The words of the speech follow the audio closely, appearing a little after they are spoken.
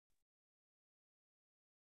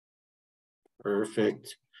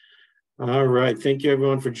Perfect. All right. Thank you,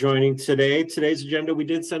 everyone, for joining today. Today's agenda, we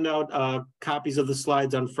did send out copies of the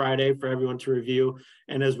slides on Friday for everyone to review.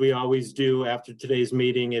 And as we always do after today's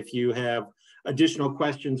meeting, if you have additional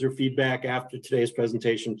questions or feedback after today's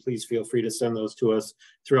presentation, please feel free to send those to us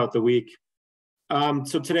throughout the week.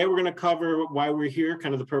 So today we're going to cover why we're here,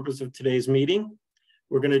 kind of the purpose of today's meeting.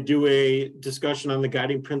 We're going to do a discussion on the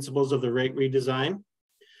guiding principles of the rate redesign.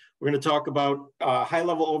 We're going to talk about a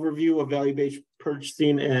high-level overview of value-based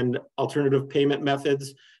purchasing and alternative payment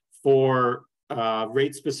methods for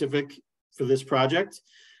rate-specific for this project.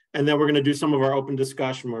 And then we're going to do some of our open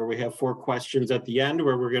discussion where we have 4 questions at the end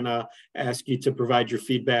where we're going to ask you to provide your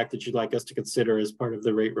feedback that you'd like us to consider as part of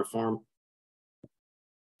the rate reform.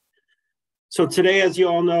 So today, as you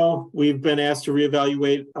all know, we've been asked to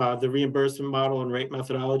reevaluate the reimbursement model and rate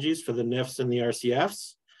methodologies for the NIFs and the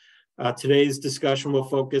RCFs. Today's discussion will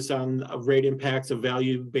focus on rate impacts of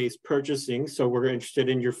value-based purchasing. So we're interested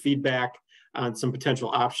in your feedback on some potential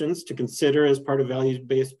options to consider as part of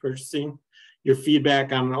value-based purchasing, your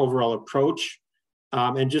feedback on an overall approach,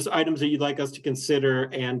 and just items that you'd like us to consider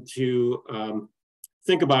and to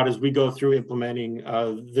think about as we go through implementing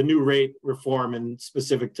the new rate reform and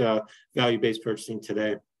specific to value-based purchasing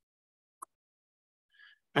today.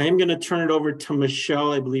 I am going to turn it over to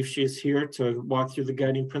Michelle. I believe she is here to walk through the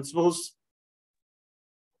guiding principles.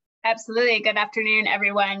 Absolutely. Good afternoon,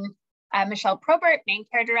 everyone. Michelle Probert, Main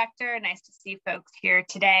Care Director. Nice to see folks here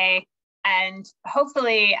today. And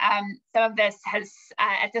hopefully some of this has,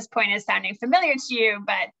 at this point, is sounding familiar to you,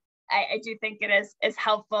 but I do think it is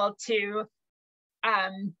helpful to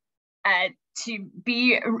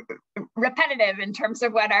be repetitive in terms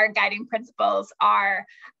of what our guiding principles are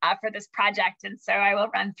for this project. And so I will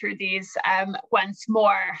run through these once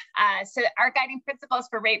more. So our guiding principles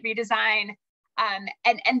for rate redesign,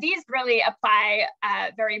 and these really apply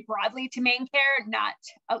very broadly to main care, not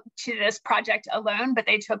to this project alone, but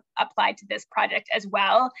they apply to this project as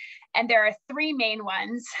well. And there are 3 main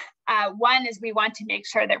ones. One is we want to make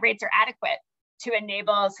sure that rates are adequate to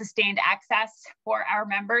enable sustained access for our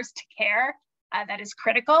members to care. That is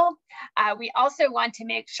critical. We also want to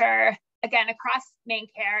make sure, again, across main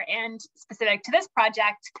care and specific to this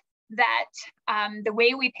project, that the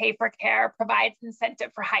way we pay for care provides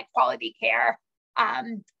incentive for high quality care,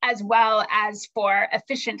 as well as for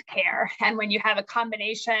efficient care. And when you have a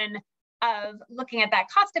combination of looking at that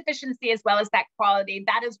cost efficiency as well as that quality,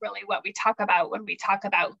 that is really what we talk about when we talk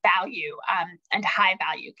about value and high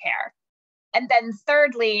value care. And then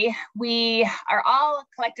thirdly, we are all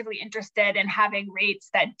collectively interested in having rates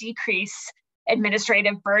that decrease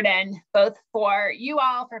administrative burden, both for you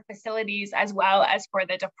all, for facilities, as well as for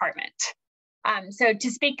the department. So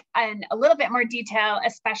to speak in a little bit more detail,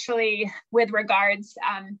 especially with regards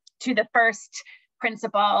to the first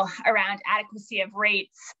principle around adequacy of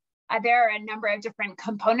rates, there are a number of different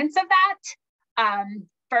components of that.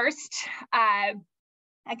 First,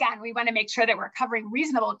 again, we want to make sure that we're covering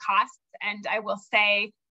reasonable costs. And I will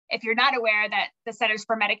say, if you're not aware that the Centers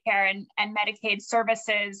for Medicare and Medicaid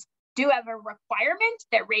Services do have a requirement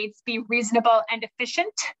that rates be reasonable and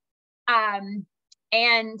efficient.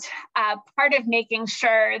 And part of making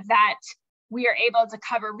sure that we are able to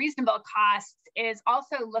cover reasonable costs is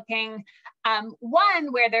also looking,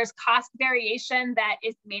 one, where there's cost variation that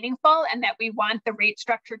is meaningful and that we want the rate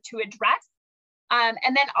structure to address. And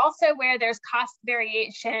then also where there's cost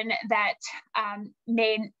variation that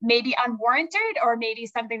may be unwarranted or maybe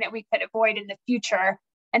something that we could avoid in the future.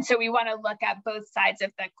 And so we want to look at both sides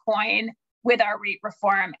of the coin with our rate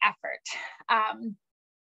reform effort.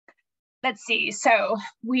 Let's see, so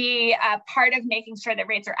we, part of making sure that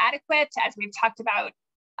rates are adequate, as we've talked about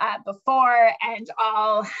before, and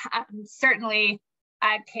all certainly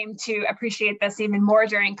came to appreciate this even more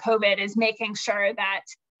during COVID, is making sure that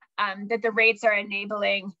that the rates are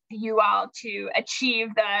enabling you all to achieve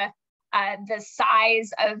the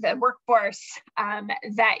size of the workforce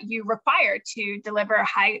that you require to deliver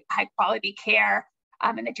high quality care,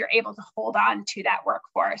 and that you're able to hold on to that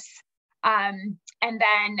workforce. And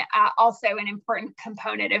then also an important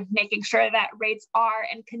component of making sure that rates are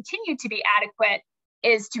and continue to be adequate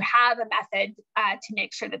is to have a method to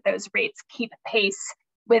make sure that those rates keep pace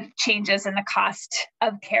with changes in the cost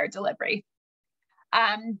of care delivery.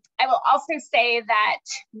 I will also say that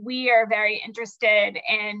we are very interested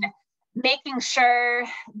in making sure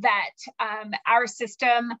that our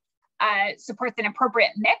system supports an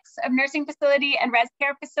appropriate mix of nursing facility and res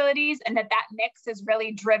care facilities, and that mix is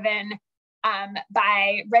really driven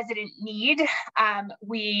by resident need.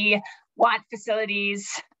 We want facilities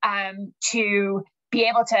to be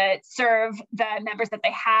able to serve the members that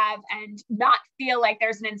they have and not feel like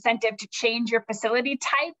there's an incentive to change your facility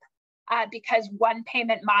type because one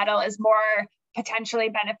payment model is more potentially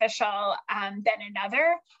beneficial than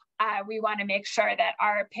another. We want to make sure that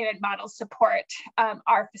our payment models support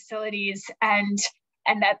our facilities and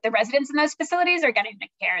that the residents in those facilities are getting the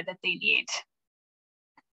care that they need.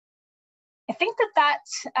 I think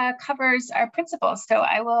that covers our principles. So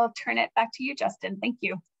I will turn it back to you, Justin. Thank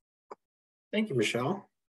you. Thank you, Michelle.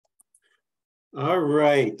 All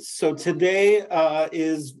right, so today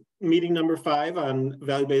is meeting number 5 on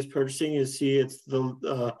value-based purchasing. You see it's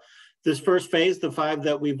the this first phase, the 5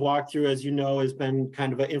 that we've walked through, as you know, has been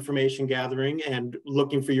kind of an information gathering and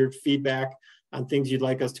looking for your feedback on things you'd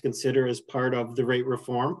like us to consider as part of the rate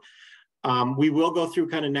reform. We will go through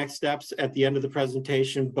kind of next steps at the end of the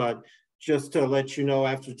presentation, but just to let you know,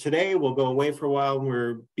 after today, we'll go away for a while and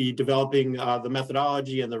we'll be developing the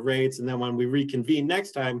methodology and the rates. And then when we reconvene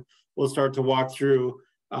next time, we'll start to walk through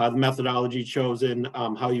the methodology chosen,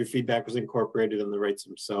 how your feedback was incorporated in the rates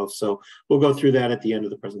themselves. So we'll go through that at the end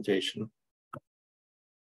of the presentation.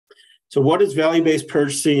 So what is value-based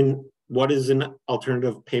purchasing? What is an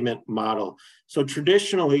alternative payment model? So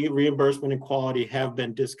traditionally, reimbursement and quality have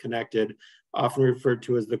been disconnected, often referred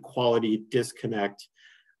to as the quality disconnect.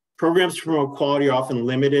 Programs to promote quality are often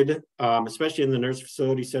limited, especially in the nurse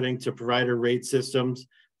facility setting, to provider rate systems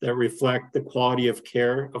that reflect the quality of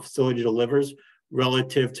care a facility delivers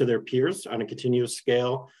relative to their peers on a continuous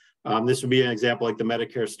scale. This would be an example like the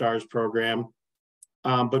Medicare STARS program.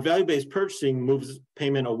 But value-based purchasing moves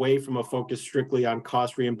payment away from a focus strictly on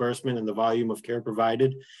cost reimbursement and the volume of care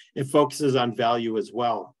provided. It focuses on value as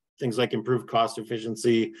well, things like improved cost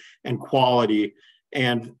efficiency and quality.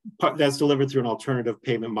 And that's delivered through an alternative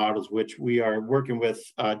payment models, which we are working with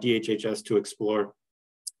DHHS to explore.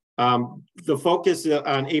 The focus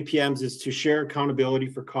on APMs is to share accountability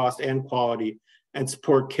for cost and quality and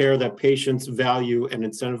support care that patients value and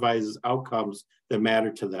incentivizes outcomes that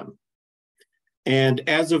matter to them. And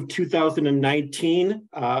as of 2019,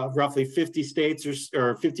 roughly 50 states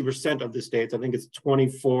or 50% of the states, I think it's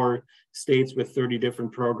 24 states with 30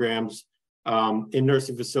 different programs in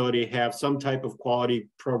nursing facility have some type of quality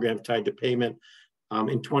program tied to payment.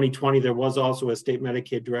 In 2020, there was also a state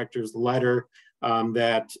Medicaid director's letter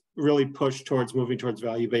that really pushed towards moving towards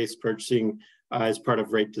value-based purchasing as part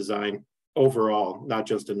of rate design overall, not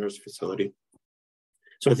just a nurse facility.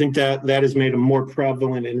 So I think that has made them more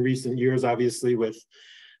prevalent in recent years. Obviously, with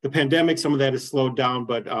the pandemic, some of that has slowed down,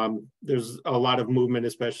 but there's a lot of movement,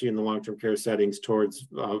 especially in the long-term care settings, towards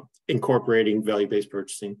incorporating value-based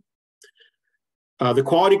purchasing. The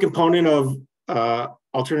quality component of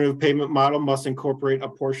alternative payment model must incorporate a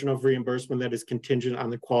portion of reimbursement that is contingent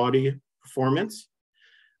on the quality performance.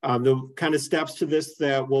 The kind of steps to this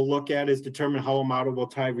that we'll look at is determine how a model will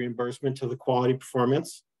tie reimbursement to the quality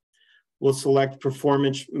performance. We'll select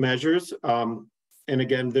performance measures. And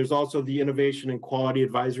again, there's also the Innovation and Quality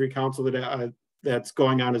Advisory Council that's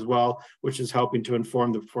going on as well, which is helping to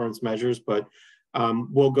inform the performance measures. But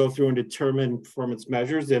we'll go through and determine performance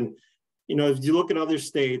measures. And you know, if you look at other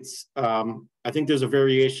states, I think there's a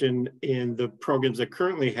variation in the programs that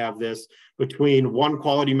currently have this between one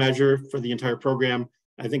quality measure for the entire program.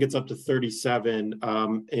 I think it's up to 37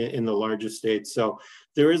 in the largest states. So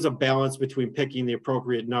there is a balance between picking the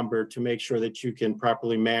appropriate number to make sure that you can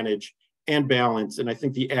properly manage and balance. And I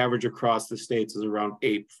think the average across the states is around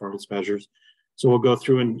 8 performance measures. So we'll go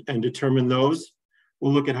through and determine those.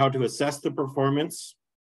 We'll look at how to assess the performance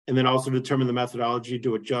and then also determine the methodology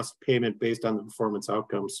to adjust payment based on the performance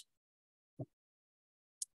outcomes.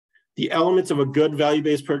 The elements of a good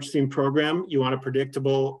value-based purchasing program: you want a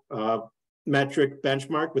predictable metric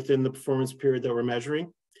benchmark within the performance period that we're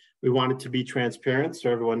measuring. We want it to be transparent so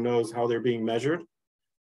everyone knows how they're being measured.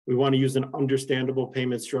 We want to use an understandable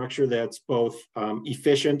payment structure that's both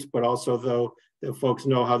efficient, but also though that folks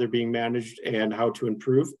know how they're being managed and how to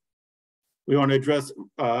improve. We want to address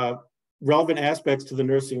relevant aspects to the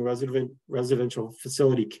nursing residential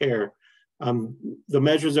facility care. The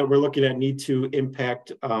measures that we're looking at need to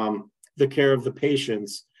impact the care of the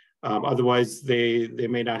patients. Otherwise, they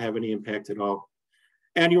may not have any impact at all.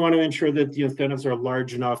 And you want to ensure that the incentives are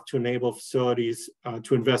large enough to enable facilities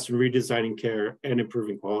to invest in redesigning care and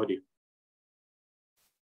improving quality.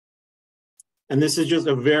 And this is just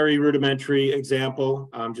a very rudimentary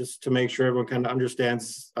example, just to make sure everyone kind of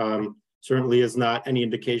understands. Certainly is not any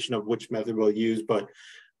indication of which method we'll use, but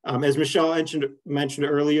as Michelle mentioned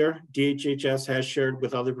earlier, DHHS has shared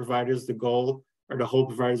with other providers the goal are to hold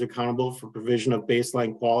providers accountable for provision of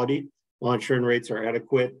baseline quality while ensuring rates are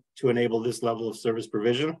adequate to enable this level of service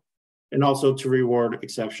provision and also to reward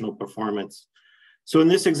exceptional performance. So in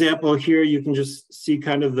this example here, you can just see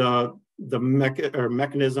kind of the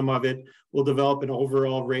mechanism of it. We'll develop an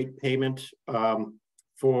overall rate payment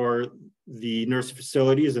for the nursing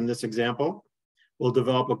facilities in this example. We'll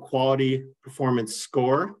develop a quality performance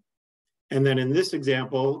score. And then in this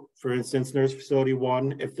example, for instance, nurse facility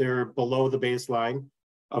 1, if they're below the baseline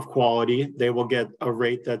of quality, they will get a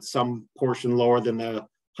rate that's some portion lower than the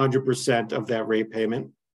 100% of that rate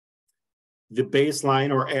payment. The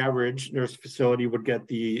baseline or average nurse facility would get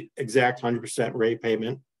the exact 100% rate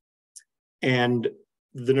payment. And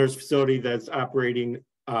the nurse facility that's operating,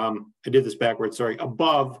 I did this backwards, sorry,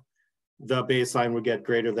 above the baseline would get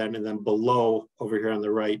greater than, and then below over here on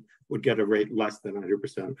the right would get a rate less than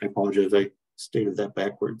 100%. I apologize, I stated that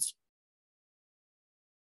backwards.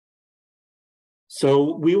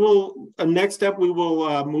 So we will, next step, we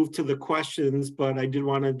will move to the questions, but I did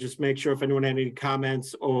want to just make sure if anyone had any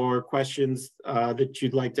comments or questions that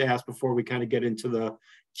you'd like to ask before we kind of get into the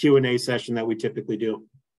Q&A session that we typically do.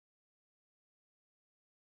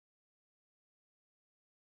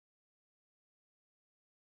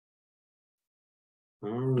 All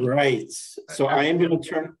right, so I am going to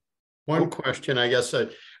turn. One question, I guess, are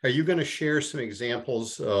you going to share some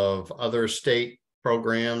examples of other state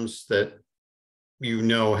programs that you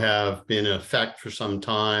know have been in effect for some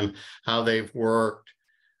time, how they've worked,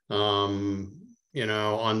 you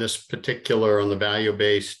know, on this particular, on the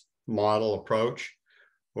value-based model approach?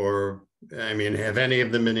 Or, I mean, have any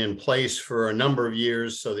of them been in place for a number of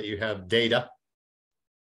years so that you have data?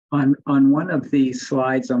 On one of the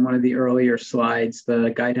slides, on one of the earlier slides,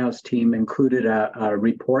 the Guidehouse team included a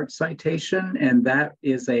report citation, and that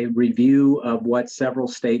is a review of what several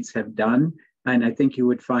states have done. And I think you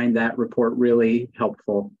would find that report really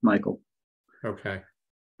helpful, Michael. Okay.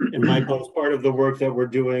 And Michael, as part of the work that we're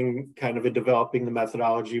doing, kind of in developing the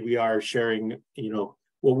methodology, we are sharing, you know,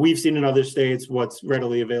 what we've seen in other states, what's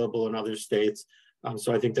readily available in other states.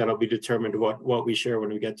 So I think that'll be determined what we share when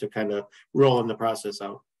we get to kind of rolling the process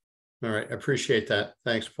out. All right, I appreciate that.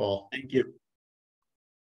 Thanks, Paul. Thank you.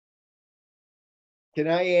 Can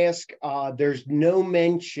I ask, there's no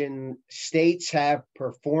mention states have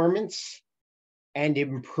performance and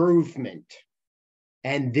improvement,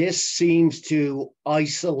 and this seems to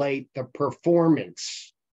isolate the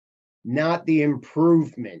performance, not the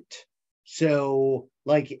improvement. So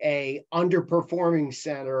like a underperforming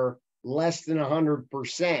center, less than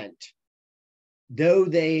 100%, though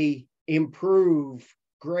they improve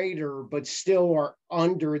greater, but still are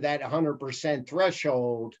under that 100%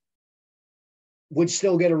 threshold, would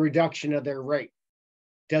still get a reduction of their rate.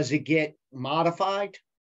 Does it get modified?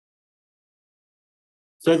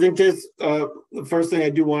 So I think this, the first thing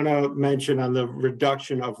I do want to mention on the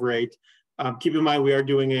reduction of rate, keep in mind we are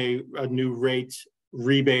doing a new rate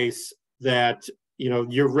rebase that, you know,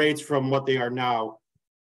 your rates from what they are now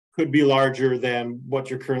could be larger than what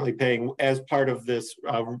you're currently paying as part of this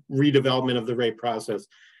redevelopment of the rate process.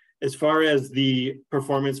 As far as the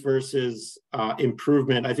performance versus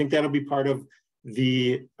improvement, I think that'll be part of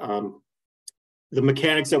the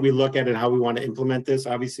mechanics that we look at and how we want to implement this.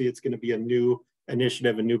 Obviously, it's going to be a new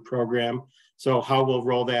initiative, a new program. So how we'll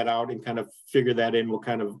roll that out and kind of figure that in will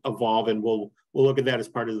kind of evolve, and we'll look at that as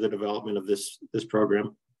part of the development of this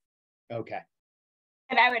program. Okay.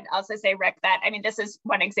 And I would also say, Rick, that, I mean, this is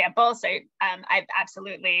one example. So I've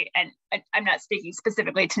absolutely, and I'm not speaking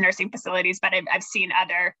specifically to nursing facilities, but I've seen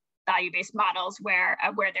other value-based models where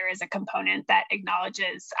there is a component that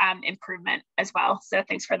acknowledges improvement as well. So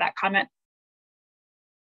thanks for that comment.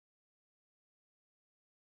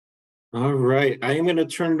 All right, I am going to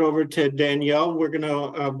turn it over to Danielle. We're going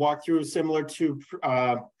to walk through similar to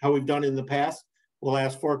how we've done in the past. We'll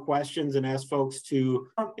ask 4 questions and ask folks to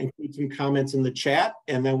include some comments in the chat,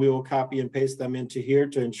 and then we will copy and paste them into here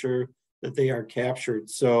to ensure that they are captured.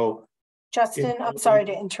 So, Justin, I'm sorry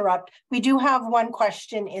to interrupt. We do have one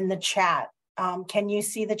question in the chat. Can you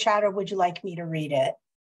see the chat, or would you like me to read it?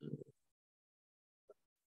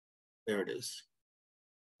 There it is.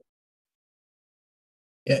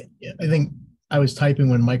 Yeah, I think I was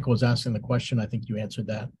typing when Michael was asking the question. I think you answered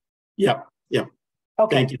that. Yeah.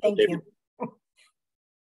 Okay, thank you.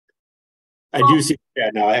 I Well, do see the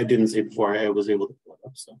chat now. I didn't see it before. I was able to pull it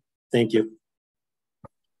up. So thank you.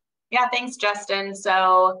 Yeah, thanks, Justin.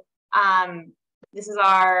 So this is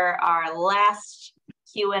our last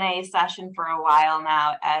Q&A session for a while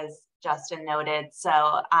now, as Justin noted.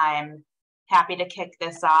 So I'm happy to kick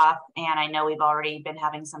this off. And I know we've already been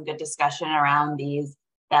having some good discussion around these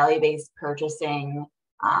value-based purchasing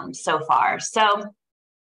so far. So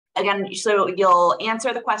again, so you'll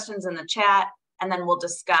answer the questions in the chat, and then we'll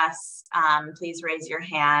discuss. Please raise your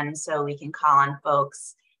hand so we can call on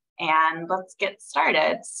folks. and let's get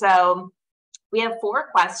started. So we have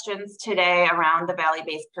 4 questions today around the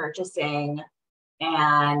value-based purchasing.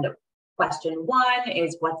 And question 1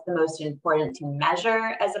 is, what's the most important to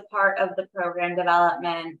measure as a part of the program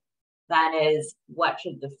development? That is, what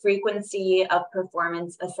should the frequency of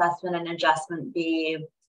performance assessment and adjustment be?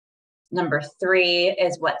 Number 3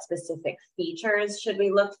 is, what specific features should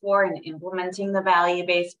we look for in implementing the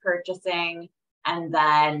value-based purchasing? And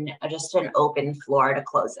then just an open floor to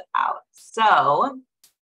close it out. So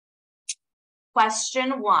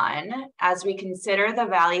question 1, as we consider the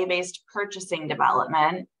value-based purchasing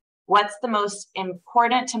development, what's the most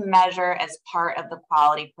important to measure as part of the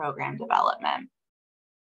quality program development?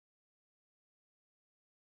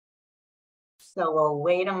 So we'll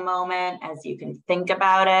wait a moment as you can think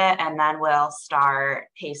about it, and then we'll start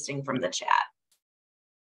pasting from the chat.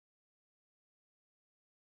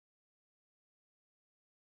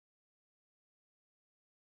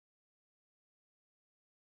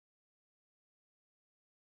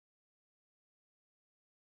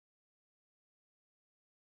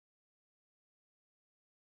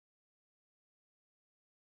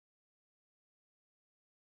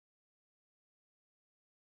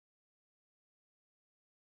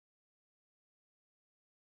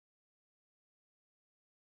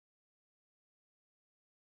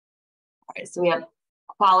 All right, so we have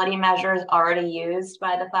quality measures already used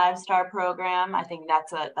by the 5-star program. I think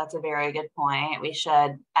that's a very good point. We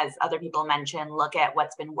should, as other people mentioned, look at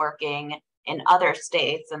what's been working in other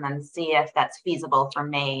states and then see if that's feasible for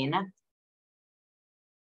Maine.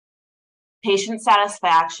 Patient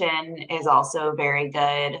satisfaction is also a very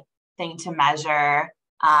good thing to measure.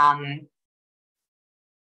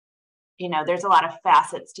 You know, there's a lot of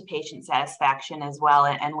facets to patient satisfaction as well,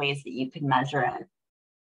 and ways that you can measure it.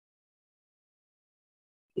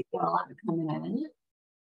 We've got a lot coming in.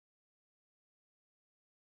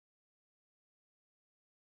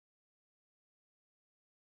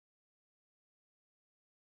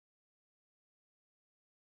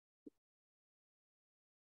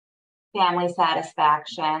 Family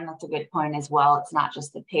satisfaction, that's a good point as well. It's not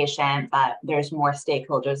just the patient, but there's more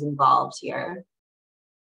stakeholders involved here.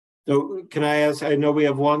 So can I ask, I know we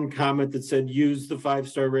have one comment that said use the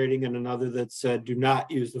 5-star rating and another that said do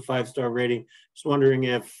not use the 5-star rating. Just wondering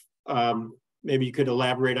if maybe you could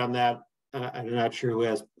elaborate on that. I'm not sure who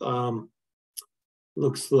has.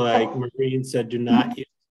 Looks like Maureen said do not use.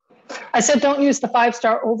 I said don't use the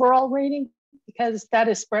 5-star overall rating because that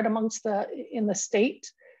is spread amongst in the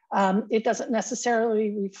state. It doesn't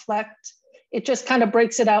necessarily reflect, it just kind of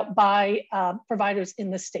breaks it out by providers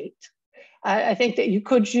in the state. I think that you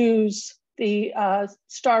could use the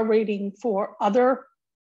star rating for other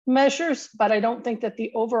measures, but I don't think that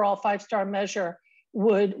the overall 5-star measure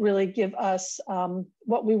would really give us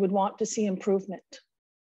what we would want to see improvement.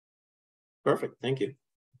 Perfect, thank you.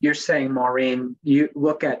 You're saying, Maureen, you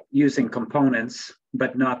look at using components,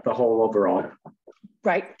 but not the whole overall.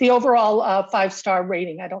 Right, the overall 5-star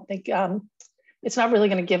rating, I don't think, it's not really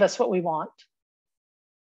going to give us what we want.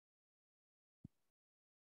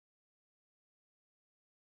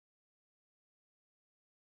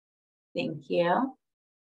 Thank you.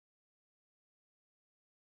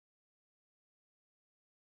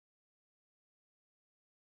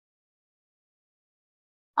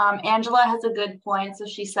 Angela has a good point. So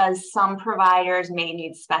she says some providers may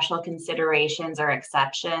need special considerations or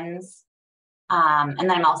exceptions. And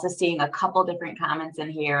then I'm also seeing a couple different comments in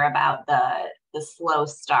here about the slow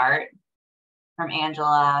start from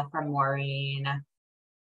Angela, from Maureen.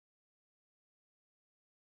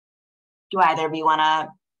 Do either of you want to?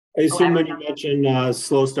 I assume when you mention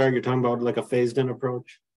slow start, you're talking about like a phased in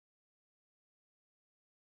approach?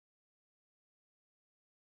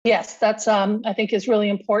 Yes, that's I think is really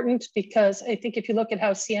important because I think if you look at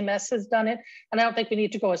how CMS has done it, and I don't think we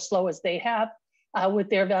need to go as slow as they have with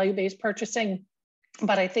their value-based purchasing,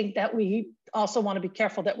 but I think that we also want to be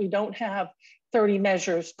careful that we don't have 30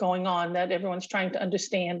 measures going on that everyone's trying to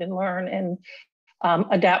understand and learn and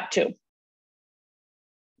adapt to.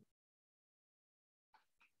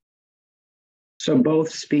 So both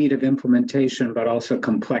speed of implementation, but also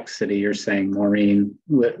complexity, you're saying, Maureen,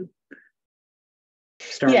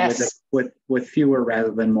 start yes. with fewer rather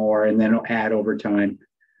than more, and then add over time.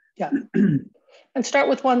 Yeah, and start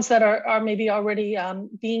with ones that are maybe already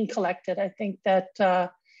being collected. I think that to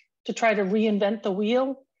try to reinvent the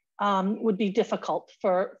wheel would be difficult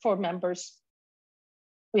for members.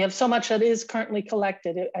 We have so much that is currently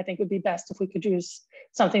collected. I think it would be best if we could use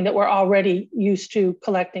something that we're already used to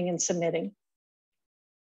collecting and submitting.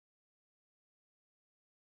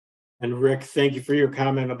 And Rick, thank you for your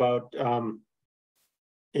comment about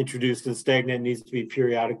introduced and stagnant, needs to be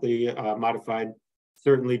periodically modified.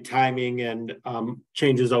 Certainly timing and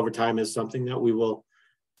changes over time is something that we will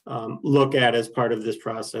look at as part of this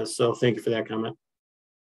process. So thank you for that comment.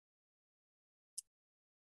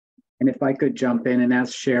 And if I could jump in and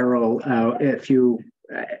ask Cheryl, if you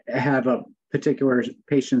have a particular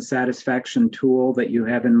patient satisfaction tool that you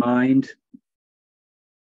have in mind,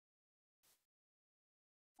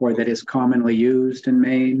 or that is commonly used in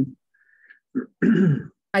Maine?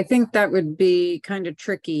 I think that would be kind of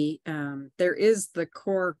tricky. There is the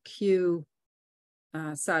core Q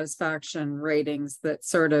satisfaction ratings that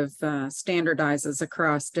sort of standardizes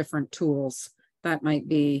across different tools. That might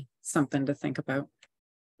be something to think about.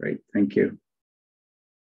 Great, thank you.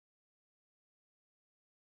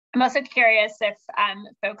 I'm also curious if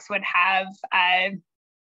folks would have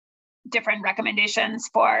different recommendations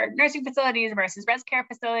for nursing facilities versus res care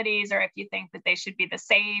facilities, or if you think that they should be the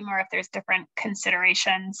same, or if there's different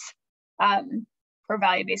considerations for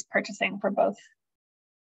value-based purchasing for both.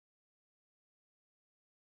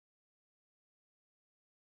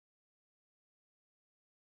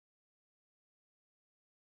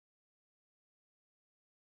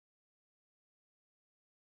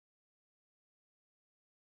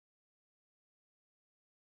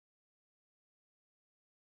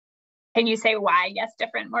 Can you say why yes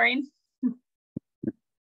different, Maureen?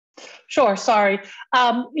 Sure, sorry.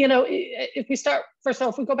 You know, if we start, first of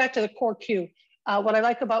all, if we go back to the core Q, what I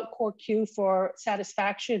like about core Q for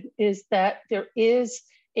satisfaction is that there is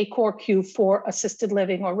a core Q for assisted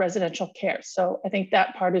living or residential care. So I think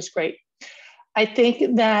that part is great. I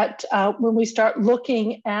think that when we start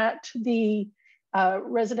looking at the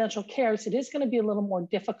residential cares, it is going to be a little more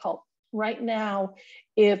difficult. Right now,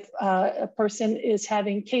 if a person is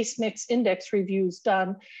having case mix index reviews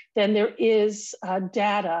done, then there is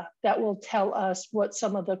data that will tell us what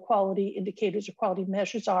some of the quality indicators or quality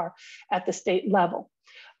measures are at the state level.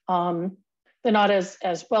 They're not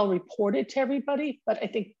as well reported to everybody, but I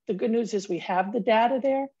think the good news is we have the data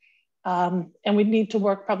there. And we need to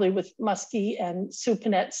work probably with Muskie and Sue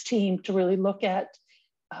Panette's team to really look at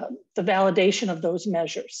the validation of those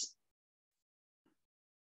measures.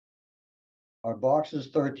 Our boxes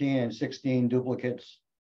 13 and 16 duplicates.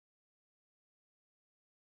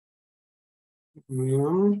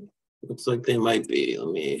 Looks like they might be.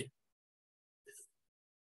 Let me.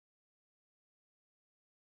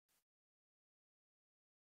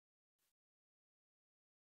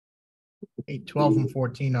 Okay, 12 and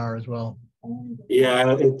 14 are as well.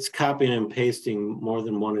 Yeah, it's copying and pasting more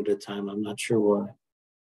than one at a time. I'm not sure why.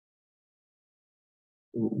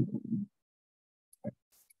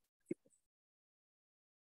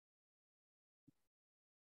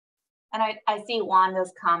 And I see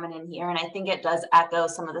Wanda's comment in here, and I think it does echo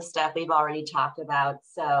some of the stuff we've already talked about.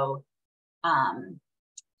 So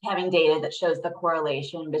having data that shows the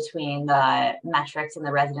correlation between the metrics and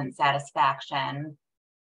the resident satisfaction.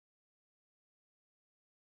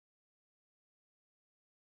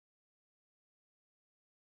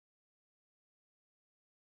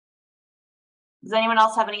 Does anyone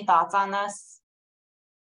else have any thoughts on this?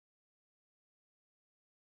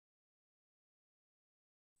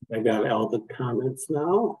 I got all the comments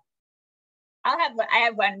now. I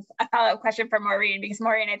have a follow-up question for Maureen, because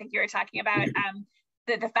Maureen, I think you were talking about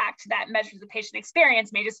the fact that measures of patient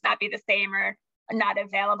experience may just not be the same or not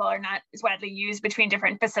available or not as widely used between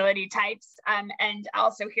different facility types. And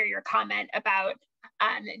also hear your comment about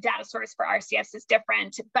data source for RCFs is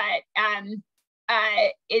different, but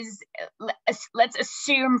let's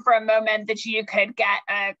assume for a moment that you could get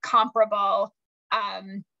a comparable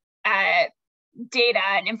data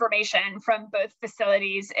and information from both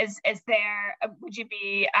facilities. Is there, would you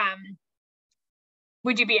be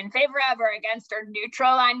in favor of or against or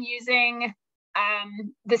neutral on using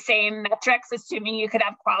the same metrics, assuming you could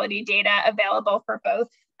have quality data available for both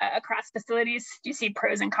across facilities? Do you see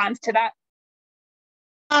pros and cons to that?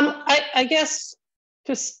 I guess,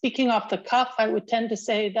 just speaking off the cuff, I would tend to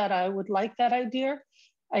say that I would like that idea.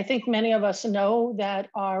 I think many of us know that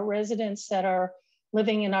our residents that are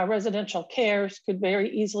living in our residential cares could very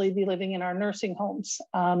easily be living in our nursing homes.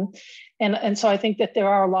 And so I think that there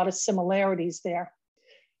are a lot of similarities there.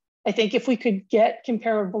 I think if we could get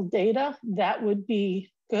comparable data, that would be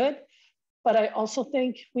good. But I also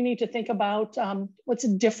think we need to think about what's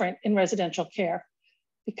different in residential care,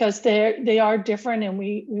 because they are different, and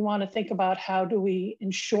we want to think about how do we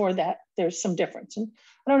ensure that there's some difference. And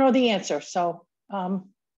I don't know the answer, so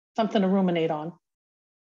something to ruminate on.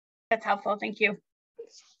 That's helpful, thank you.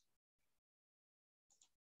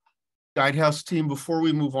 Guidehouse team, before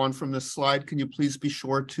we move on from this slide, can you please be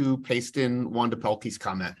sure to paste in Wanda Pelkey's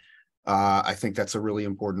comment? I think that's a really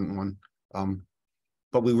important one.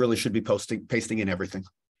 But we really should be pasting in everything.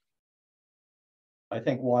 I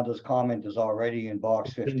think Wanda's comment is already in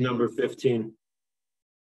box 15. Number 15.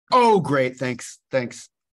 Oh, great. Thanks. Thanks.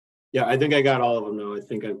 Yeah, I think I got all of them now. I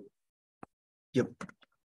think I. Yep.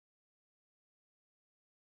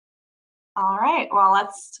 All right, well,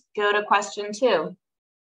 let's go to question 2.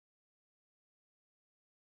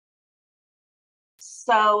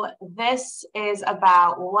 So this is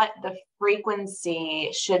about what the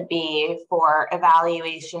frequency should be for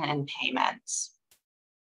evaluation and payment.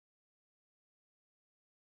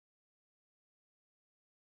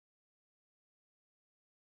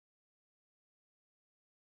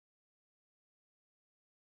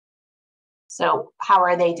 So how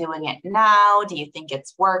are they doing it now? Do you think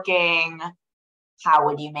it's working? How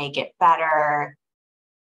would you make it better?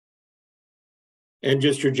 And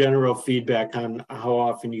just your general feedback on how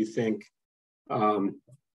often you think the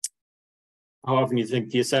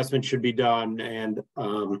assessment should be done, and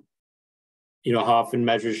you know, how often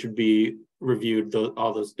measures should be reviewed,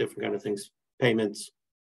 all those different kind of things, payments.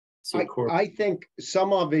 I think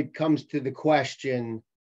some of it comes to the question,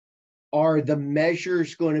 are the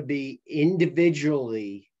measures going to be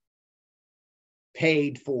individually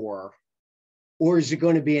paid for, or is it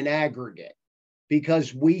going to be an aggregate?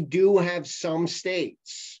 Because we do have some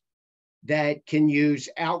states that can use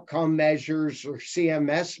outcome measures or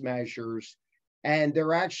CMS measures, and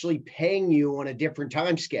they're actually paying you on a different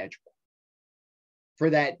time schedule. For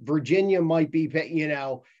that, Virginia might be,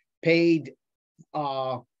 paid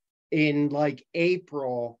in like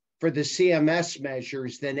April for the CMS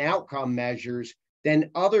measures, then outcome measures.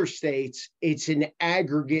 Then other states, it's an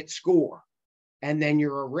aggregate score, and then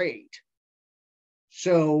you're a rate.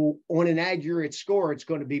 So on an aggregate score, it's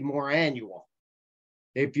going to be more annual,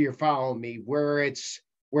 if you're following me. Where it's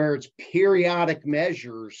periodic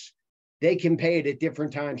measures, they can pay it at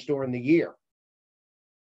different times during the year.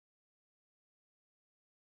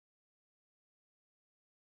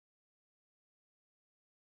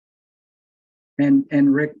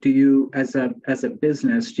 And Rick, do you, as a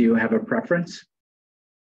business, do you have a preference?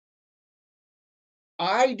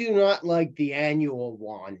 I do not like the annual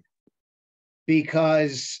one,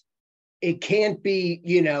 because it can't be,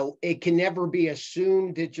 it can never be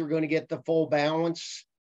assumed that you're going to get the full balance,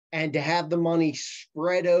 and to have the money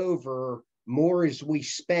spread over more as we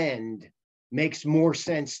spend makes more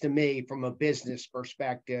sense to me from a business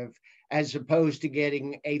perspective, as opposed to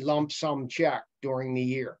getting a lump sum check during the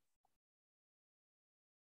year.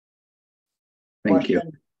 Thank you.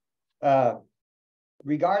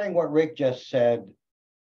 Regarding what Rick just said,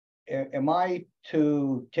 am I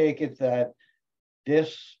to take it that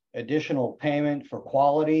this additional payment for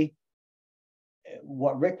quality,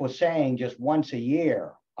 what Rick was saying, just once a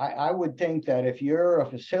year? I would think that if you're a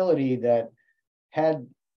facility that had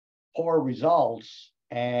poor results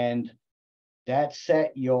and that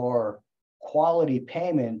set your quality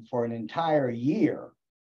payment for an entire year,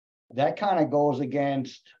 that kind of goes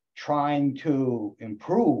against trying to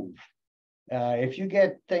improve. If you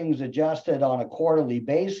get things adjusted on a quarterly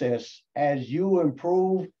basis, as you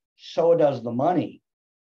improve, so does the money,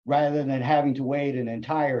 rather than having to wait an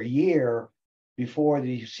entire year before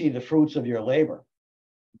you see the fruits of your labor.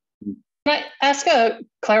 Can I ask a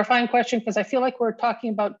clarifying question? Because I feel like we're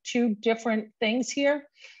talking about two different things here.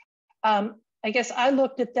 I guess I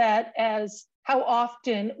looked at that as, how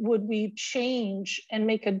often would we change and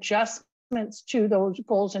make adjustments to those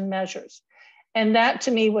goals and measures? And that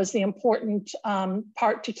to me was the important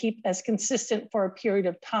part to keep as consistent for a period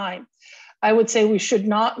of time. I would say we should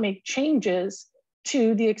not make changes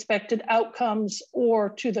to the expected outcomes or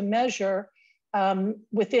to the measure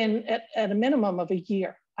within at a minimum of a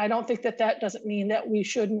year. I don't think that doesn't mean that we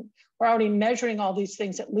shouldn't, we're already measuring all these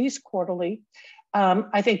things at least quarterly.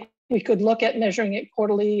 I think we could look at measuring it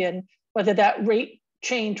quarterly, and whether that rate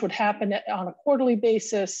change would happen on a quarterly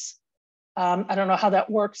basis. I don't know how that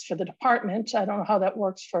works for the department. I don't know how that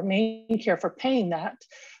works for main care for paying that.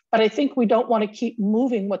 But I think we don't want to keep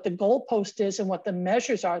moving what the goalpost is and what the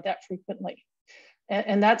measures are that frequently.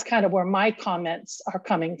 And that's kind of where my comments are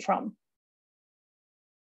coming from.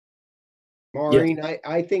 Maureen, yeah.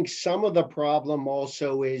 I think some of the problem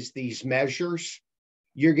also is these measures,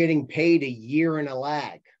 you're getting paid a year in a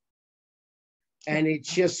lag. And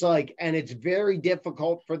it's just like, and it's very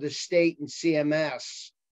difficult for the state and CMS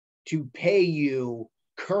to pay you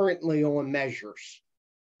currently on measures.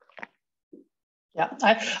 Yeah,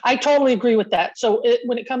 I totally agree with that. So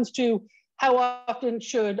when it comes to how often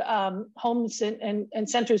should homes and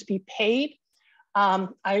centers be paid, I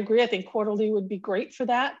agree. I think quarterly would be great for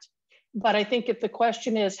that. But I think if the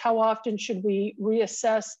question is, how often should we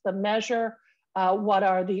reassess the measure? What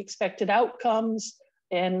are the expected outcomes,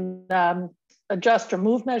 and adjust or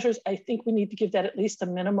move measures? I think we need to give that at least a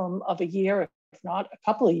minimum of a year, if not a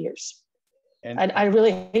couple of years. And I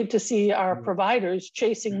really hate to see our providers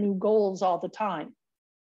chasing new goals all the time.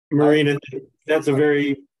 Marina, that's a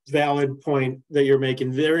very valid point that you're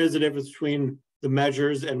making. There is a difference between the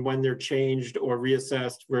measures and when they're changed or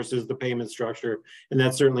reassessed versus the payment structure. And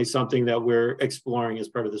that's certainly something that we're exploring as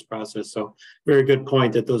part of this process. So very good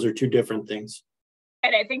point that those are two different things.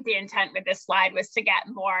 And I think the intent with this slide was to get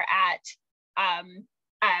more at,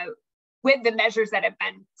 with the measures that have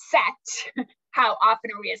been set, how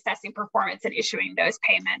often are we assessing performance and issuing those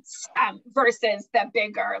payments versus the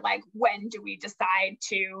bigger, like, when do we decide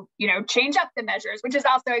to, change up the measures, which is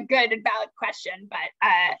also a good and valid question, but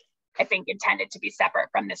I think intended to be separate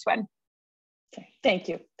from this one. Okay, thank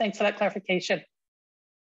you. Thanks for that clarification.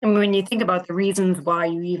 And when you think about the reasons why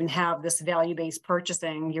you even have this value-based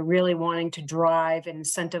purchasing, you're really wanting to drive and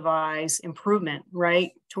incentivize improvement,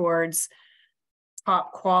 right, towards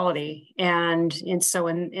top quality. And so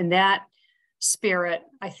in that spirit,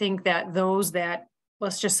 I think that those that,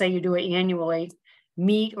 let's just say you do it annually,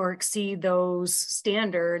 meet or exceed those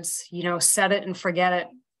standards, set it and forget it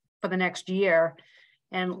for the next year,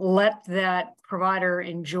 and let that provider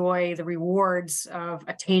enjoy the rewards of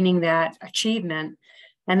attaining that achievement.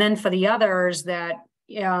 And then for the others that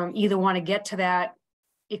either want to get to that,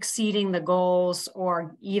 exceeding the goals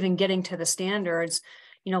or even getting to the standards,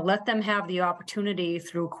 let them have the opportunity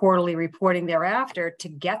through quarterly reporting thereafter to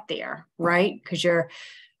get there, right? Because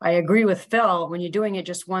I agree with Phil, when you're doing it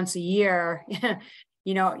just once a year,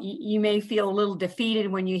 you may feel a little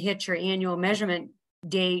defeated when you hit your annual measurement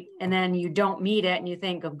date and then you don't meet it and you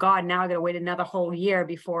think, oh God, now I got to wait another whole year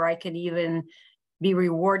before I can even be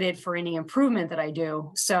rewarded for any improvement that I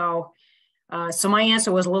do. So my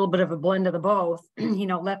answer was a little bit of a blend of the both.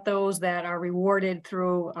 Let those that are rewarded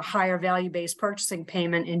through a higher value-based purchasing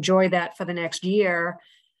payment enjoy that for the next year,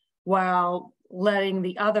 while letting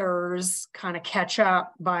the others kind of catch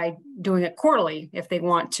up by doing it quarterly if they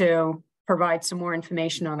want to provide some more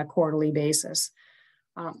information on a quarterly basis.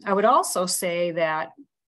 I would also say that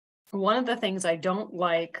one of the things I don't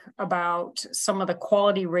like about some of the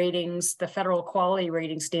quality ratings, the federal quality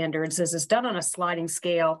rating standards, is it's done on a sliding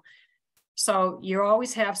scale. So you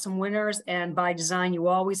always have some winners, and by design, you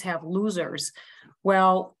always have losers.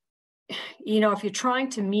 Well, if you're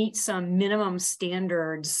trying to meet some minimum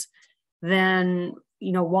standards, then,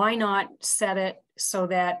 why not set it so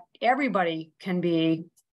that everybody can be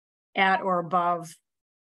at or above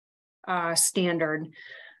standard,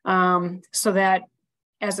 so that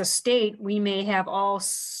as a state, we may have all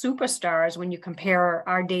superstars when you compare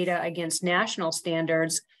our data against national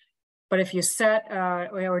standards. But if you set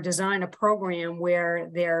or design a program where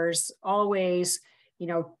there's always,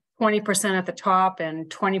 20% at the top and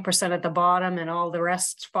 20% at the bottom and all the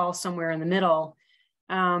rest fall somewhere in the middle,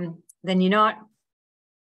 then you're not,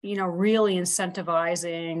 really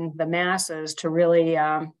incentivizing the masses to really,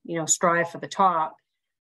 strive for the top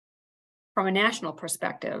from a national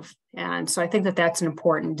perspective. And so I think that that's an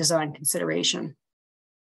important design consideration.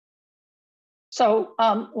 So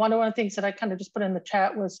one of the things that I kind of just put in the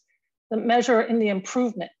chat was the measure in the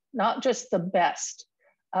improvement, not just the best,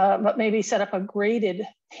 but maybe set up a graded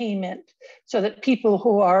payment so that people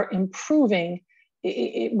who are improving,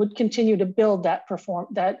 it would continue to build that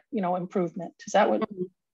improvement. Is that what?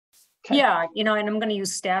 Okay. Yeah, and I'm going to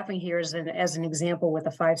use staffing here as an example with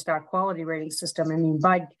a 5-star quality rating system. I mean,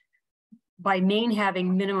 by Maine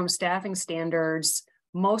having minimum staffing standards,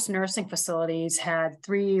 most nursing facilities had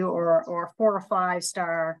 3 or 4 or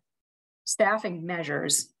 5-star staffing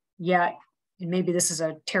measures. Yet, and maybe this is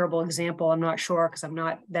a terrible example, I'm not sure because I'm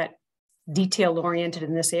not that detail oriented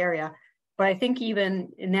in this area, but I think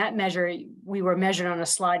even in that measure, we were measured on a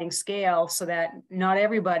sliding scale so that not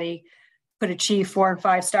everybody could achieve 4 and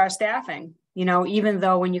 5-star staffing. Even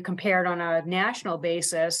though when you compare it on a national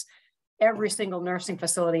basis, every single nursing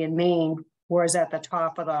facility in Maine was at the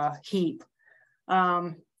top of the heap.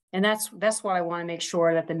 And that's why I want to make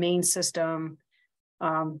sure that the Maine system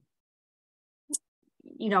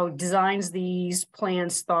designs these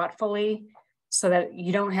plans thoughtfully so that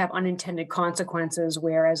you don't have unintended consequences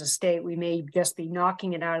where as a state, we may just be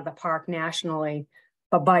knocking it out of the park nationally,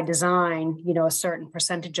 but by design, a certain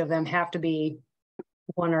percentage of them have to be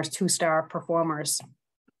 1 or 2-star performers.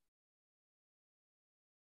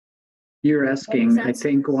 You're asking, I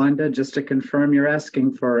think, Wanda, just to confirm, you're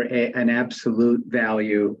asking for an absolute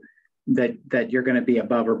value that you're going to be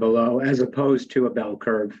above or below as opposed to a bell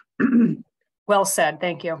curve. Well said.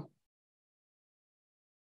 Thank you.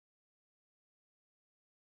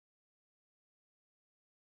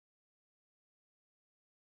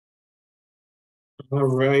 All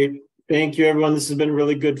right. Thank you, everyone. This has been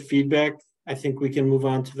really good feedback. I think we can move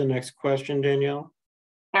on to the next question, Danielle.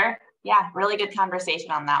 Sure. Yeah, really good conversation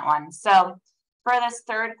on that one. So for this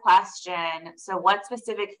third question, so what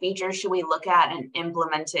specific features should we look at in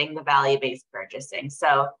implementing the value-based purchasing?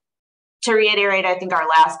 So to reiterate, I think our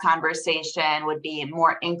last conversation would be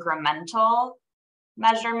more incremental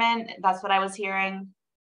measurement. That's what I was hearing.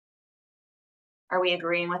 Are we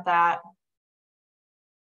agreeing with that?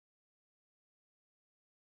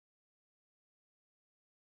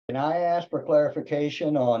 Can I ask for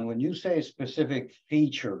clarification on when you say specific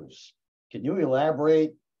features? Can you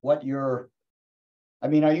elaborate what you're, I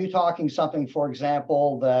mean, are you talking something, for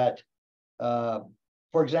example, that,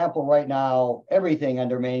 for example, right now, everything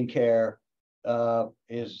under main care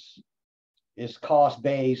is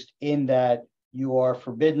cost-based in that you are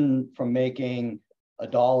forbidden from making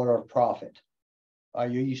 $1 of profit. Are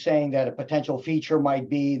you saying that a potential feature might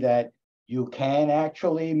be that you can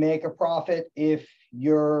actually make a profit if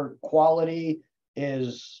your quality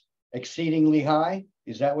is exceedingly high?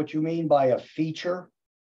 Is that what you mean by a feature?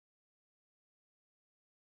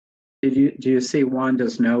 Do you see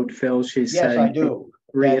Wanda's note, Phil? She's yes, saying, I do.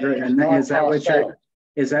 Reiterate, and is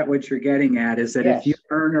that what you're getting at? Is that yes. If you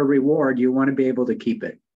earn a reward, you want to be able to keep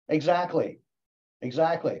it? Exactly.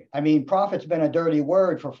 Exactly. I mean, profit's been a dirty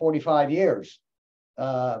word for 45 years.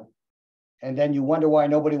 And then you wonder why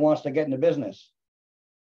nobody wants to get into business.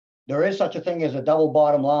 There is such a thing as a double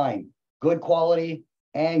bottom line, good quality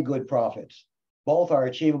and good profits. Both are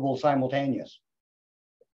achievable simultaneous.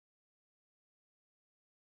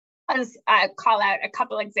 I'll just call out a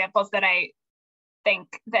couple examples that I think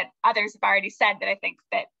that others have already said that I think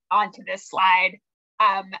fit onto this slide.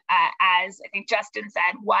 As I think Justin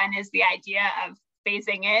said, one is the idea of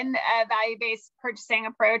phasing in a value-based purchasing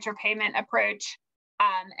approach or payment approach.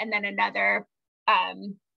 And then another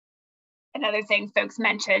thing folks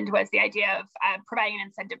mentioned was the idea of providing an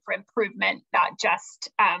incentive for improvement, not just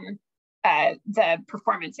the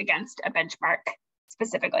performance against a benchmark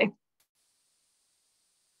specifically.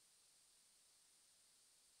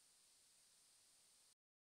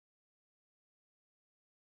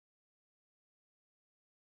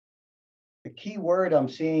 The key word I'm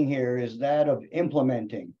seeing here is that of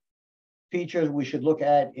implementing. Features we should look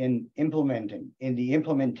at in implementing, in the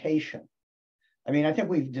implementation. I mean, I think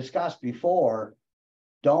we've discussed before,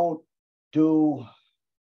 don't do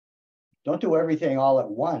everything all at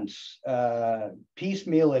once.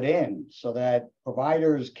 Piecemeal it in so that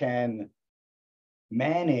providers can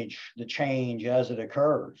manage the change as it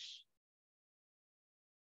occurs.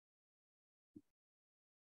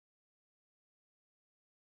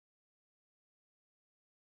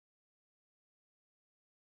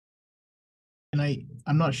 And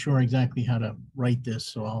I'm not sure exactly how to write this,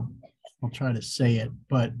 so I'll try to say it.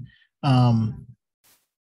 But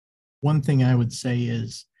one thing I would say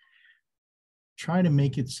is try to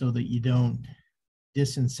make it so that you don't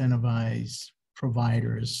disincentivize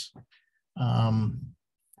providers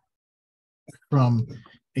from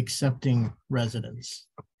accepting residents.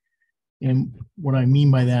 And what I mean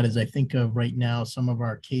by that is I think of right now some of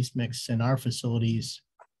our case mix in our facilities.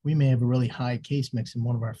 We may have a really high case mix in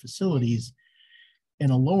one of our facilities and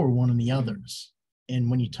a lower one in the others. And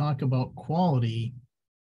when you talk about quality,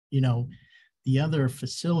 you know, the other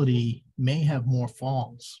facility may have more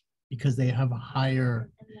falls because they have a higher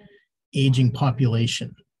aging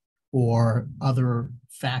population or other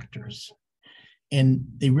factors. And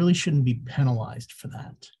they really shouldn't be penalized for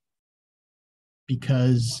that.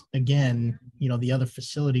 Because again, you know, the other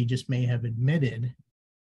facility just may have admitted,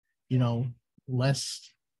 you know,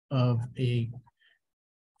 less of a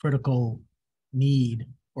critical need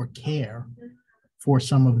or care for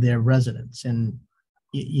some of their residents. And,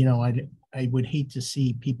 you know, I would hate to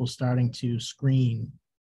see people starting to screen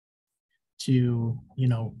to, you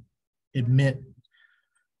know, admit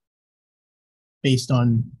based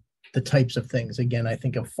on the types of things. Again, I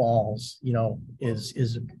think of falls, you know,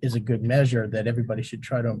 is a good measure that everybody should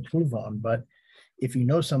try to improve on. But if you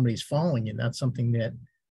know somebody's falling and that's something that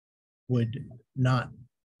would not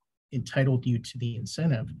entitle you to the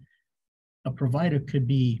incentive, a provider could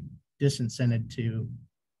be disincented to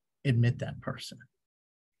admit that person.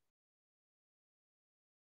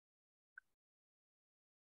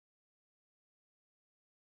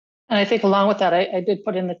 And I think along with that, I did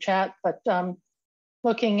put in the chat, but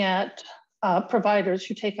looking at providers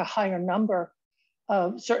who take a higher number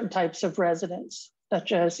of certain types of residents,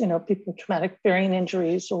 such as, you know, people with traumatic brain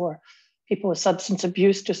injuries or people with substance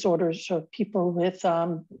abuse disorders or people with,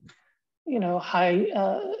 you know, high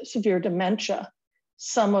severe dementia,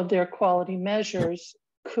 some of their quality measures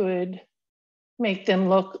could make them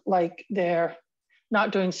look like they're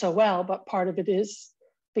not doing so well, but part of it is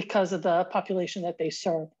because of the population that they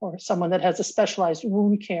serve, or someone that has a specialized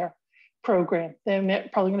wound care program. They're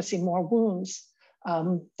probably going to see more wounds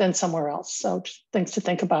than somewhere else. So just things to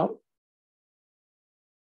think about.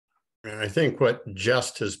 I think what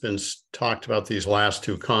just has been talked about, these last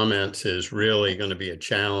two comments, is really going to be a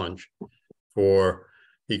challenge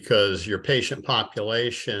because your patient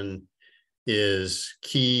population is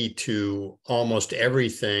key to almost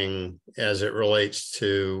everything as it relates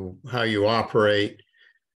to how you operate,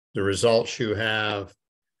 the results you have,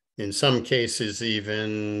 in some cases,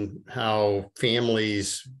 even how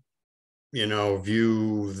families,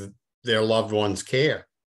 view their loved ones' care.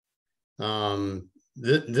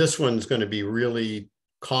 This one's going to be really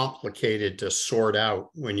complicated to sort out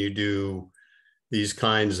when you do these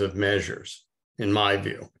kinds of measures, in my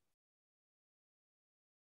view.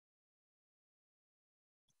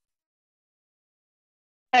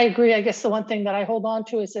 I agree. I guess the one thing that I hold on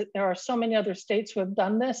to is that there are so many other states who have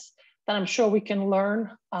done this that I'm sure we can learn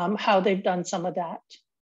how they've done some of that.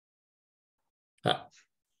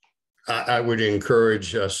 I would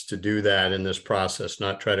encourage us to do that in this process,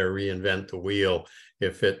 not try to reinvent the wheel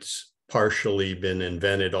if it's partially been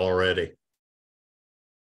invented already.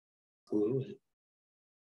 Absolutely.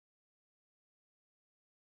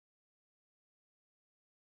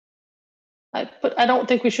 But I don't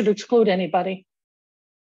think we should exclude anybody.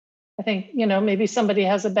 I think, maybe somebody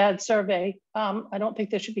has a bad survey. I don't think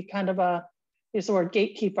there should be kind of use the word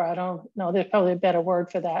gatekeeper. I don't know, there's probably a better word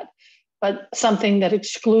for that, but something that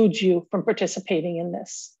excludes you from participating in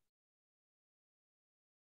this.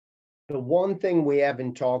 The one thing we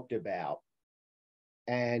haven't talked about,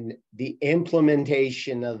 and the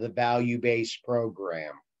implementation of the value-based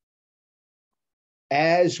program,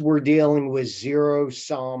 as we're dealing with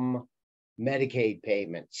zero-sum Medicaid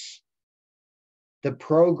payments, the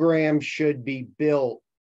program should be built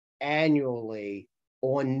annually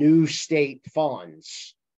on new state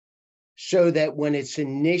funds so that when it's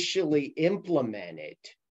initially implemented,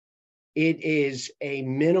 it is a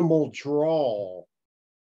minimal draw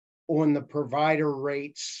on the provider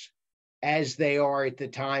rates as they are at the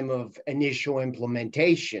time of initial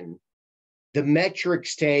implementation. The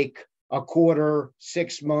metrics take a quarter,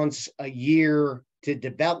 6 months, a year to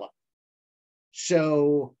develop.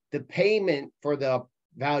 So the payment for the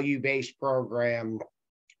value-based program,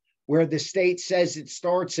 where the state says it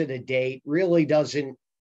starts at a date, really doesn't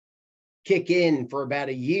kick in for about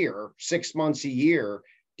a year, 6 months, a year,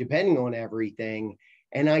 depending on everything.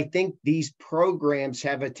 And I think these programs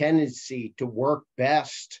have a tendency to work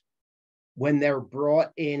best when they're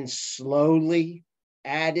brought in slowly,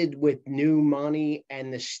 added with new money,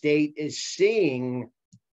 and the state is seeing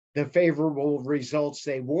the favorable results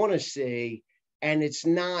they want to see. And it's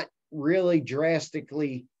not really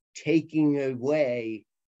drastically taking away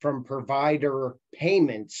from provider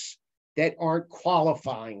payments that aren't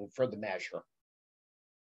qualifying for the measure.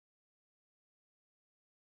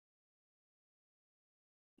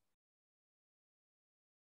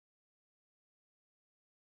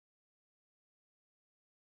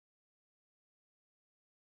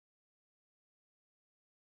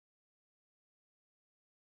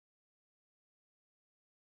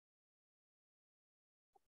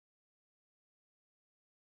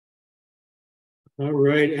 All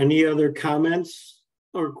right, any other comments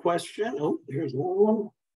or question? Oh, here's one.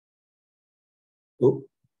 Oh.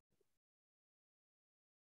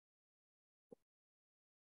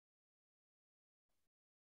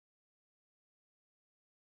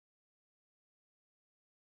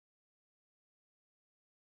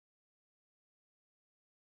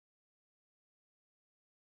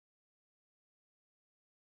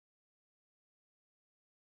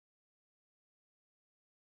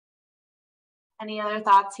 Any other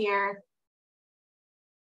thoughts here?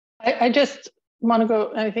 I just want to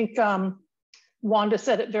go, I think Wanda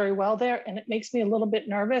said it very well there, and it makes me a little bit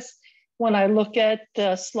nervous when I look at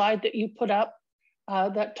the slide that you put up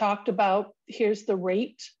that talked about, here's the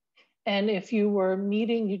rate. And if you were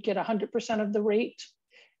meeting, you'd get 100% of the rate.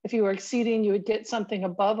 If you were exceeding, you would get something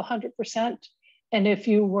above 100%. And if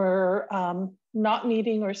you were not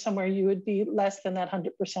meeting or somewhere, you would be less than that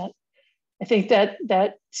 100%. I think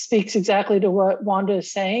that speaks exactly to what Wanda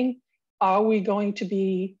is saying. Are we going to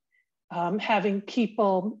be having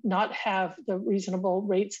people not have the reasonable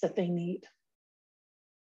rates that they need?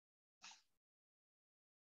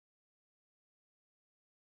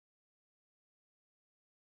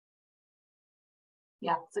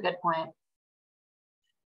 Yeah, it's a good point.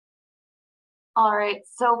 All right,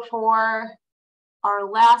 so for our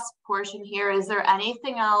last portion here, is there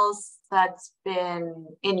anything else that's been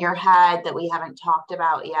in your head that we haven't talked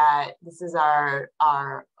about yet? This is our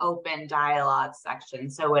open dialogue section.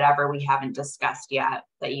 So whatever we haven't discussed yet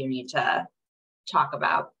that you need to talk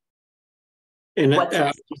about. And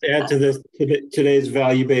add to this today's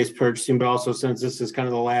value-based purchasing, but also since this is kind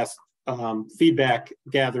of the last feedback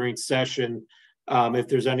gathering session, if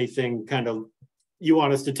there's anything kind of you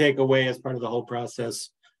want us to take away as part of the whole process,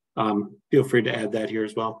 feel free to add that here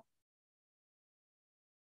as well.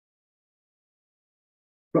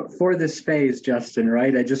 But for this phase, Justin,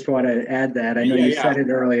 right? I just want to add that. I know you said it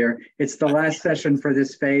earlier. It's the last session for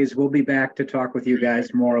this phase. We'll be back to talk with you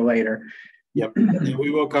guys more later. Yep, and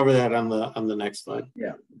we will cover that on the next slide.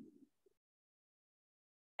 Yeah.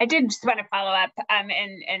 I did just want to follow up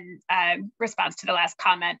in response to the last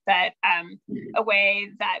comment that a way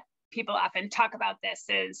that people often talk about this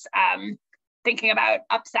is thinking about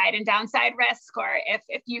upside and downside risk, or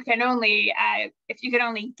if you can only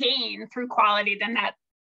gain through quality, then that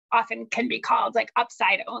often can be called like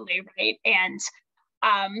upside only, right? And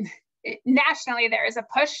nationally, there is a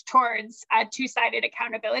push towards two-sided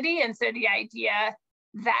accountability, and so the idea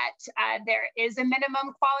that there is a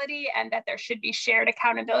minimum quality and that there should be shared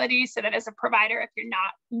accountability, so that as a provider, if you're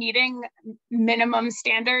not meeting minimum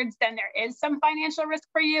standards, then there is some financial risk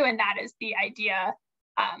for you, and that is the idea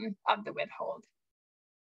of the withhold.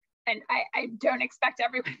 And I don't expect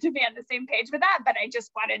everyone to be on the same page with that, but I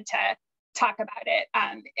just wanted to talk about it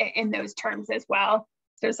in those terms as well.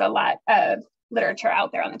 There's a lot of literature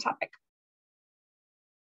out there on the topic.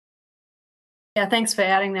 Yeah, thanks for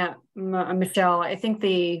adding that, Michelle. I think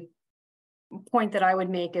the point that I would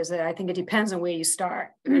make is that I think it depends on where you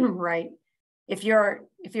start, right? If your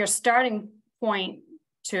starting point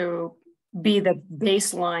to be the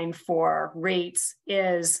baseline for rates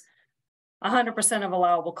is 100% of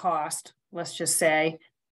allowable cost, let's just say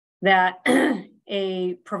that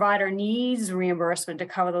a provider needs reimbursement to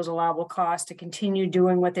cover those allowable costs to continue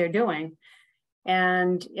doing what they're doing.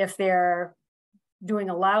 And if they're doing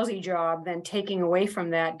a lousy job, then taking away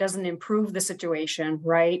from that doesn't improve the situation,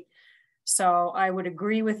 right? So I would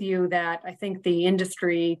agree with you that I think the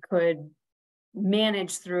industry could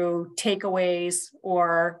manage through takeaways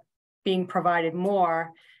or being provided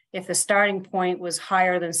more if the starting point was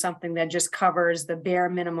higher than something that just covers the bare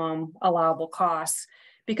minimum allowable costs,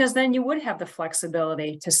 because then you would have the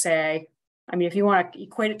flexibility to say, I mean, if you want to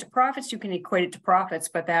equate it to profits, you can equate it to profits,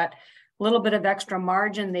 but that little bit of extra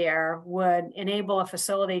margin there would enable a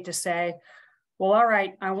facility to say, well, all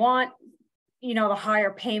right, I want, the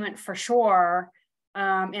higher payment for sure.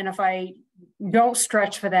 And if I don't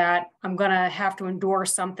stretch for that, I'm going to have to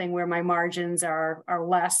endorse something where my margins are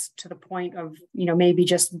less, to the point of, maybe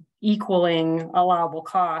just equaling allowable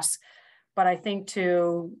costs. But I think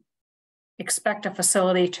to expect a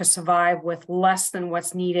facility to survive with less than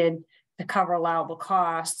what's needed to cover allowable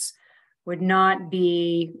costs would not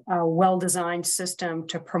be a well-designed system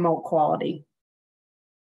to promote quality.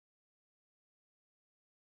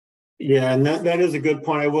 Yeah, and that is a good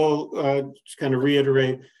point. I will just kind of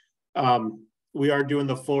reiterate, we are doing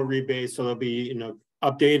the full rebase, so there'll be,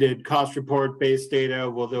 updated cost report based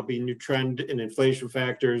data. There'll be new trend and inflation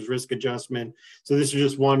factors, risk adjustment. So this is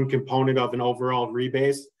just one component of an overall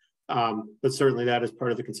rebase, but certainly that is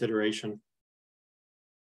part of the consideration.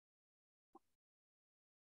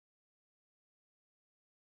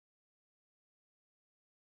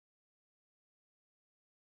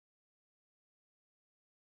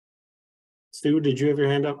 Stu, did you have your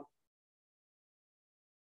hand up?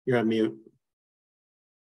 You're on mute.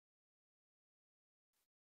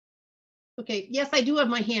 Okay, yes, I do have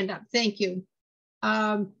my hand up. Thank you.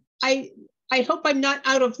 I hope I'm not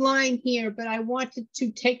out of line here, but I wanted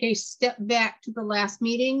to take a step back to the last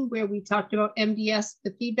meeting where we talked about MDS,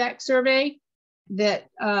 the feedback survey that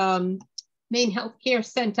Maine Healthcare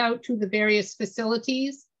sent out to the various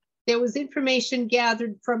facilities. There was information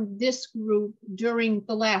gathered from this group during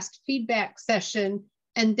the last feedback session,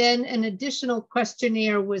 and then an additional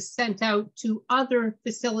questionnaire was sent out to other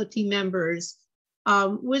facility members.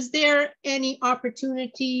 Was there any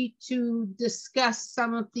opportunity to discuss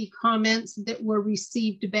some of the comments that were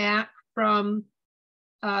received back from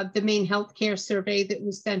the Maine Healthcare survey that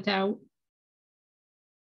was sent out?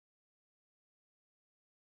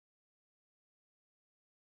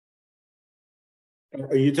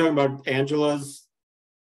 Are you talking about Angela's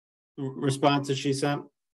response that she sent?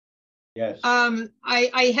 Yes.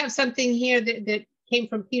 I have something here that came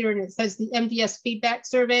from Peter, and it says the MDS feedback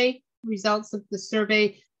survey, results of the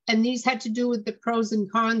survey, and these had to do with the pros and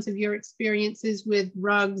cons of your experiences with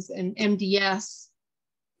RUGs and MDS.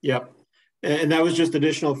 Yep. And that was just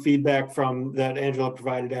additional feedback from that Angela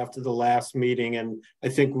provided after the last meeting. And I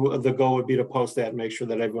think the goal would be to post that and make sure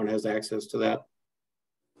that everyone has access to that.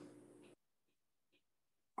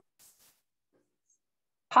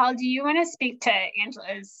 Paul, do you want to speak to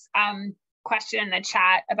Angela's question in the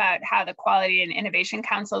chat about how the Quality and Innovation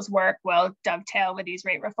Council's work will dovetail with these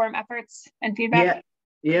rate reform efforts and feedback?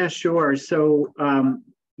 Yeah, sure. So,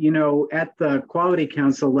 you know, at the Quality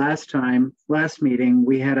Council last meeting,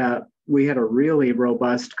 we had a really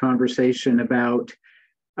robust conversation about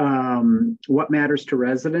what matters to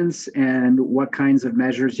residents and what kinds of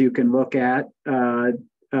measures you can look at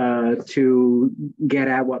to get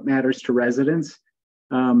at what matters to residents.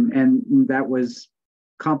 And that was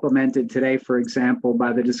complemented today, for example,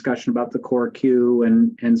 by the discussion about the core queue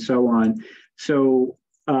and so on. So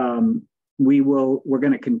we're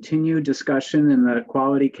going to continue discussion in the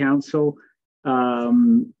Quality Council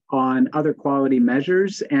on other quality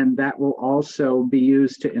measures, and that will also be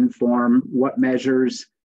used to inform what measures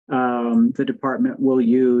the department will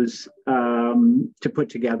use to put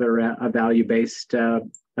together a value-based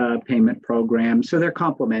payment program. So they're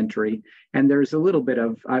complementary. And there's a little bit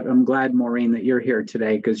of, I'm glad, Maureen, that you're here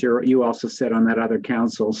today, because you also sit on that other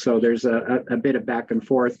council. So there's a bit of back and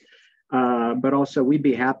forth. But also we'd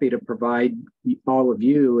be happy to provide all of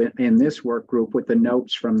you in this work group with the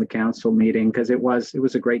notes from the council meeting, because it was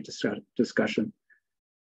a great discussion.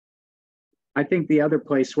 I think the other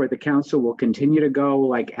place where the council will continue to go,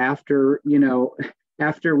 like after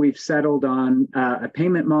we've settled on a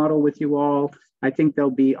payment model with you all, I think there'll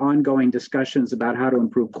be ongoing discussions about how to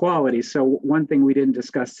improve quality. So one thing we didn't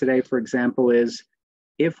discuss today, for example, is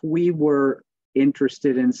if we were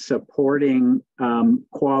interested in supporting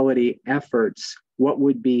quality efforts, what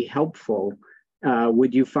would be helpful?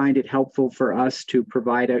 Would you find it helpful for us to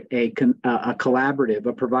provide a collaborative,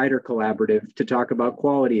 a provider collaborative to talk about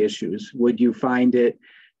quality issues? Would you find it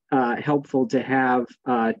helpful to have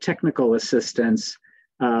technical assistance,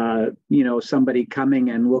 somebody coming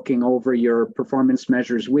and looking over your performance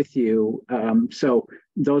measures with you? So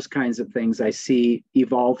those kinds of things I see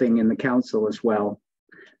evolving in the council as well.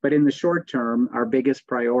 But in the short term, our biggest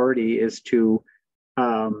priority is to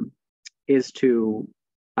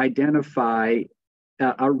identify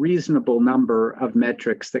a reasonable number of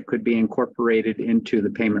metrics that could be incorporated into the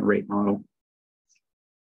payment rate model.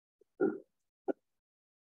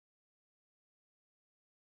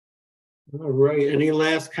 All right. Any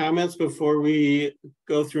last comments before we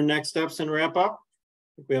go through next steps and wrap up?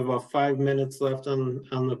 We have about 5 minutes left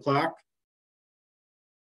on the clock.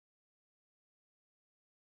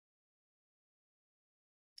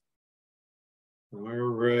 All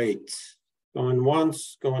right. Going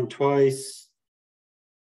once, going twice.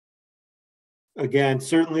 Again,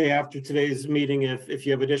 certainly after today's meeting, if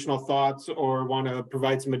you have additional thoughts or want to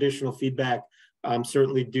provide some additional feedback,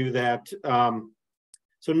 certainly do that.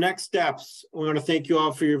 So next steps, we want to thank you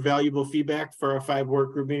all for your valuable feedback for our 5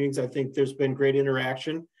 work group meetings. I think there's been great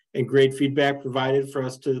interaction and great feedback provided for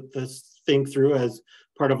us to think through as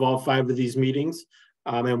part of all 5 of these meetings.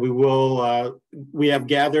 And we have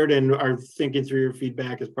gathered and are thinking through your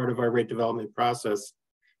feedback as part of our rate development process.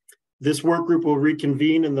 This work group will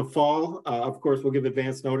reconvene in the fall. Of course, we'll give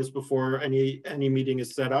advance notice before any meeting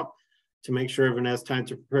is set up to make sure everyone has time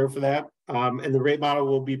to prepare for that. And the rate model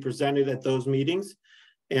will be presented at those meetings.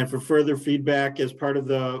 And for further feedback as part of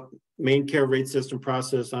the main care rate system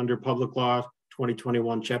process under Public Law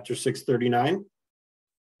 2021, Chapter 639.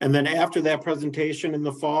 And then after that presentation in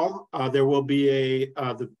the fall, there will be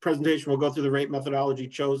the presentation will go through the rate methodology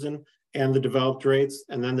chosen and the developed rates.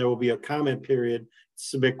 And then there will be a comment period to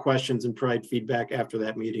submit questions and provide feedback after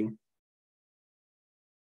that meeting.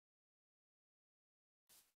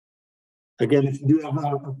 Again, if you do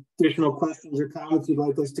have additional questions or comments you'd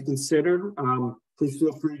like us to consider, please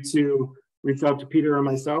feel free to reach out to Peter or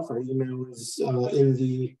myself. Our email is in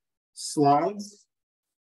the slides.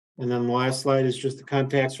 And then the last slide is just the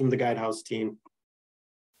contacts from the Guidehouse team.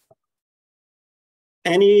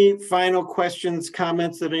 Any final questions,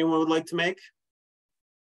 comments that anyone would like to make?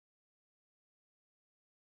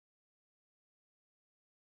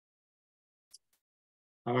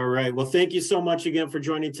 All right. Well, thank you so much again for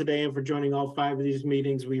joining today and for joining all 5 of these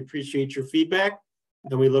meetings. We appreciate your feedback,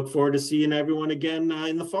 and we look forward to seeing everyone again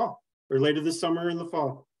in the fall or later this summer in the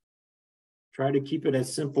fall. Try to keep it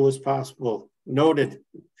as simple as possible. Noted.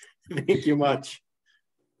 Thank you much.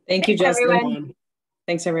 Thank you, Justin. Everyone.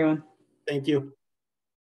 Thanks, everyone. Thank you.